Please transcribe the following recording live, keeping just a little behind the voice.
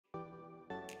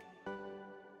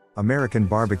American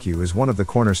barbecue is one of the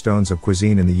cornerstones of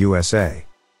cuisine in the USA.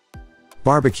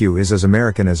 Barbecue is as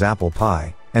American as apple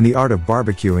pie, and the art of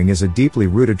barbecuing is a deeply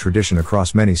rooted tradition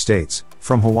across many states,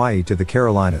 from Hawaii to the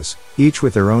Carolinas, each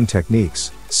with their own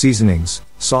techniques, seasonings,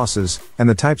 sauces, and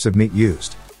the types of meat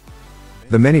used.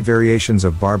 The many variations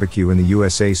of barbecue in the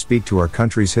USA speak to our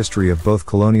country's history of both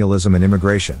colonialism and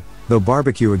immigration, though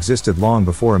barbecue existed long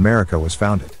before America was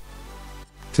founded.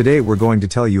 Today we're going to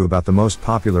tell you about the most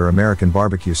popular American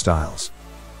barbecue styles.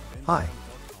 Hi!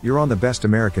 You're on the Best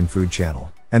American Food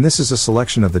channel, and this is a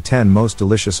selection of the 10 most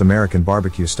delicious American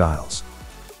barbecue styles.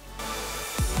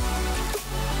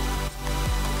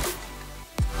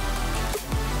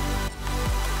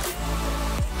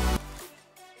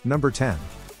 Number 10.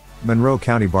 Monroe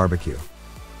County Barbecue.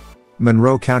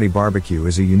 Monroe County Barbecue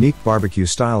is a unique barbecue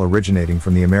style originating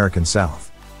from the American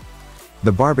South.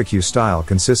 The barbecue style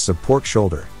consists of pork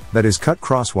shoulder, that is cut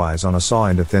crosswise on a saw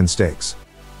into thin steaks.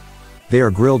 They are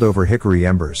grilled over hickory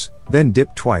embers, then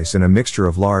dipped twice in a mixture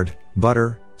of lard,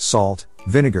 butter, salt,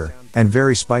 vinegar, and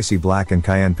very spicy black and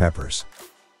cayenne peppers.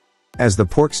 As the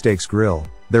pork steaks grill,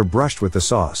 they're brushed with the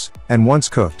sauce, and once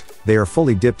cooked, they are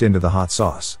fully dipped into the hot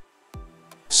sauce.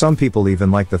 Some people even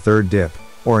like the third dip,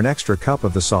 or an extra cup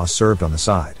of the sauce served on the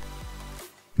side.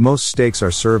 Most steaks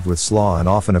are served with slaw and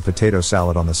often a potato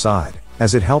salad on the side,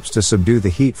 as it helps to subdue the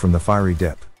heat from the fiery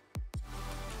dip.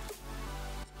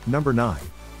 Number 9.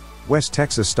 West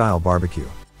Texas Style Barbecue.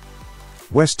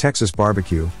 West Texas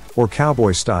barbecue, or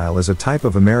cowboy style, is a type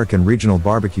of American regional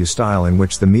barbecue style in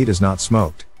which the meat is not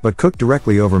smoked, but cooked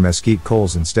directly over mesquite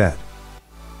coals instead.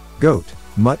 Goat,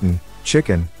 mutton,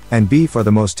 chicken, and beef are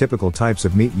the most typical types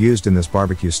of meat used in this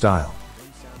barbecue style.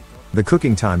 The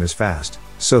cooking time is fast,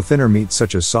 so thinner meats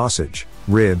such as sausage,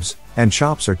 ribs, and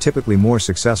chops are typically more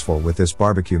successful with this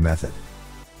barbecue method.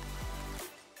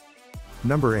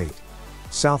 Number 8.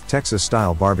 South Texas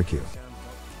Style Barbecue.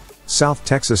 South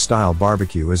Texas Style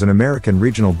Barbecue is an American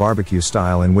regional barbecue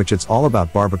style in which it's all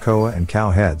about barbacoa and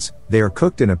cow heads. They are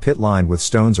cooked in a pit lined with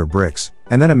stones or bricks,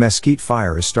 and then a mesquite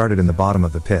fire is started in the bottom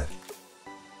of the pit.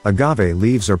 Agave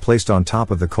leaves are placed on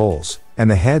top of the coals, and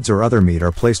the heads or other meat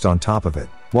are placed on top of it,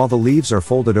 while the leaves are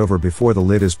folded over before the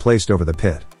lid is placed over the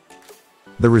pit.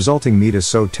 The resulting meat is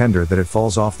so tender that it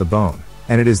falls off the bone,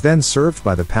 and it is then served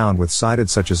by the pound with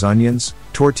sides such as onions,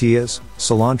 tortillas,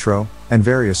 cilantro, and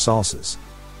various salsas.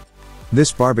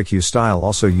 This barbecue style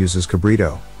also uses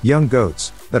cabrito, young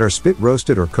goats, that are spit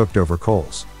roasted or cooked over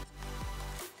coals.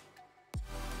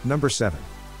 Number 7.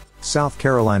 South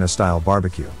Carolina Style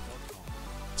Barbecue.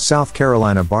 South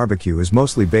Carolina barbecue is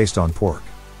mostly based on pork.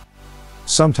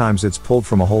 Sometimes it's pulled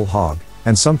from a whole hog,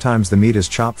 and sometimes the meat is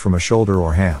chopped from a shoulder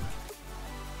or ham.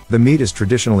 The meat is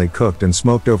traditionally cooked and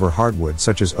smoked over hardwood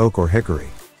such as oak or hickory.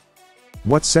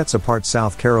 What sets apart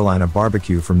South Carolina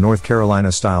barbecue from North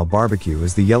Carolina style barbecue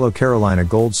is the Yellow Carolina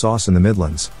Gold sauce in the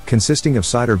Midlands, consisting of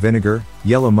cider vinegar,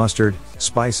 yellow mustard,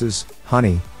 spices,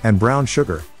 honey, and brown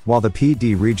sugar, while the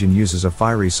PD region uses a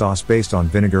fiery sauce based on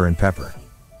vinegar and pepper.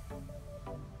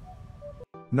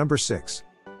 Number 6.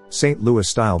 St. Louis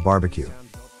Style Barbecue.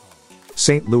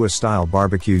 St. Louis Style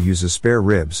Barbecue uses spare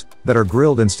ribs, that are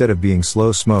grilled instead of being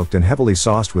slow smoked and heavily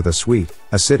sauced with a sweet,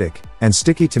 acidic, and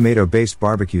sticky tomato-based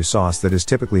barbecue sauce that is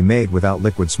typically made without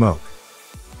liquid smoke.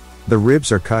 The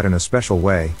ribs are cut in a special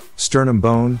way, sternum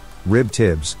bone, rib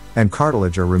tibs, and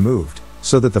cartilage are removed,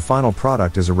 so that the final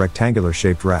product is a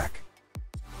rectangular-shaped rack.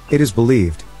 It is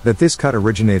believed that this cut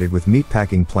originated with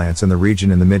meatpacking plants in the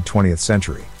region in the mid-20th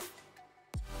century.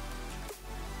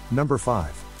 Number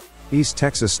 5. East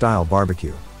Texas Style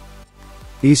Barbecue.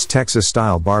 East Texas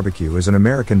Style Barbecue is an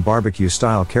American barbecue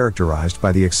style characterized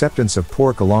by the acceptance of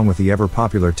pork along with the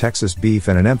ever-popular Texas beef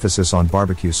and an emphasis on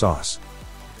barbecue sauce.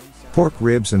 Pork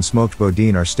ribs and smoked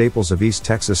boudin are staples of East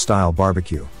Texas Style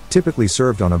Barbecue, typically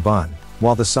served on a bun,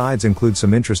 while the sides include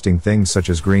some interesting things such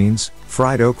as greens,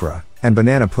 fried okra, and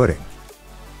banana pudding.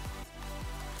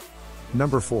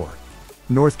 Number 4.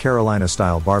 North Carolina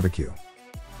Style Barbecue.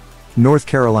 North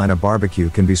Carolina barbecue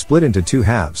can be split into two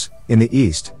halves. In the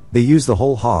East, they use the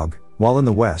whole hog, while in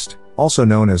the West, also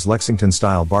known as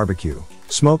Lexington-style barbecue,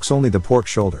 smokes only the pork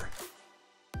shoulder.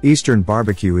 Eastern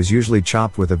barbecue is usually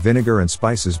chopped with a vinegar and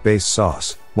spices-based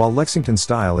sauce, while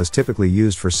Lexington-style is typically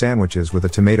used for sandwiches with a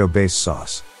tomato-based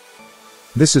sauce.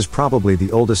 This is probably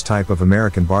the oldest type of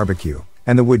American barbecue,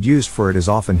 and the wood used for it is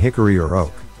often hickory or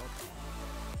oak.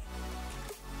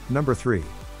 Number 3.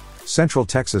 Central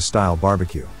Texas Style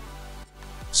Barbecue.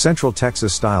 Central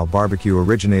Texas style barbecue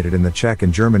originated in the Czech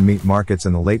and German meat markets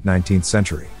in the late 19th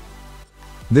century.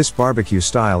 This barbecue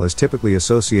style is typically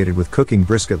associated with cooking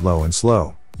brisket low and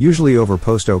slow, usually over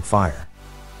post-oak fire.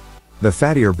 The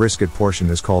fattier brisket portion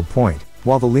is called point,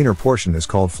 while the leaner portion is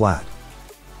called flat.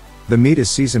 The meat is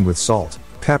seasoned with salt,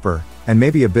 pepper, and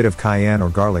maybe a bit of cayenne or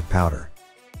garlic powder.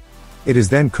 It is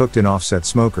then cooked in offset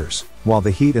smokers, while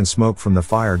the heat and smoke from the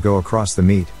fire go across the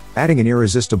meat, adding an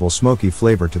irresistible smoky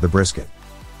flavor to the brisket.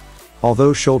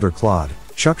 Although shoulder clawed,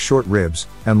 chuck short ribs,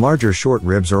 and larger short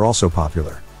ribs are also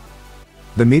popular.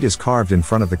 The meat is carved in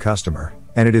front of the customer,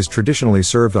 and it is traditionally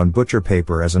served on butcher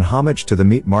paper as an homage to the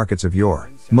meat markets of yore,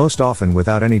 most often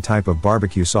without any type of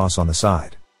barbecue sauce on the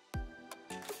side.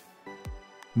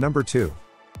 Number 2.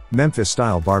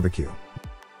 Memphis-style barbecue.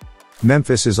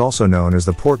 Memphis is also known as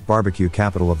the pork barbecue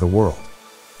capital of the world.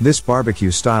 This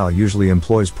barbecue style usually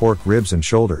employs pork ribs and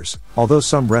shoulders, although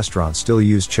some restaurants still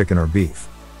use chicken or beef.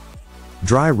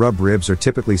 Dry rub ribs are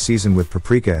typically seasoned with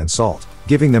paprika and salt,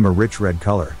 giving them a rich red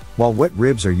color, while wet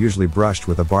ribs are usually brushed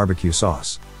with a barbecue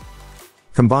sauce.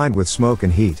 Combined with smoke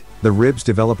and heat, the ribs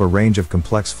develop a range of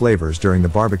complex flavors during the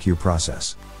barbecue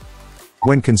process.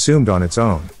 When consumed on its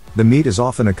own, the meat is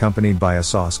often accompanied by a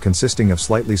sauce consisting of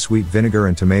slightly sweet vinegar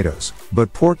and tomatoes,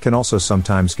 but pork can also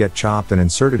sometimes get chopped and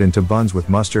inserted into buns with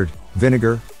mustard,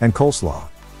 vinegar, and coleslaw.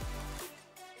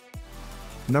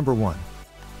 Number 1.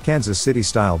 Kansas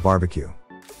City-style barbecue.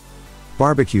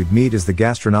 Barbecued meat is the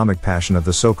gastronomic passion of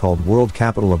the so-called world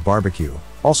capital of barbecue,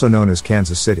 also known as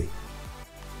Kansas City.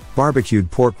 Barbecued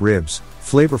pork ribs,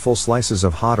 flavorful slices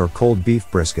of hot or cold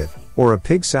beef brisket, or a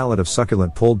pig salad of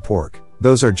succulent pulled pork,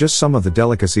 those are just some of the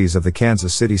delicacies of the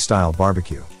Kansas City-style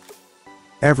barbecue.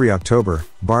 Every October,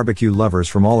 barbecue lovers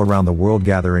from all around the world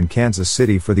gather in Kansas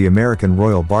City for the American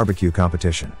Royal Barbecue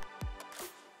Competition.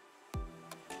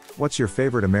 What's your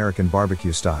favorite American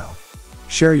barbecue style?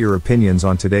 Share your opinions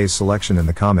on today's selection in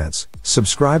the comments,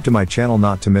 subscribe to my channel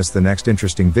not to miss the next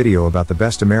interesting video about the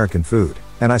best American food,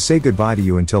 and I say goodbye to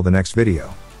you until the next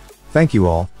video. Thank you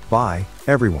all, bye,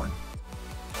 everyone.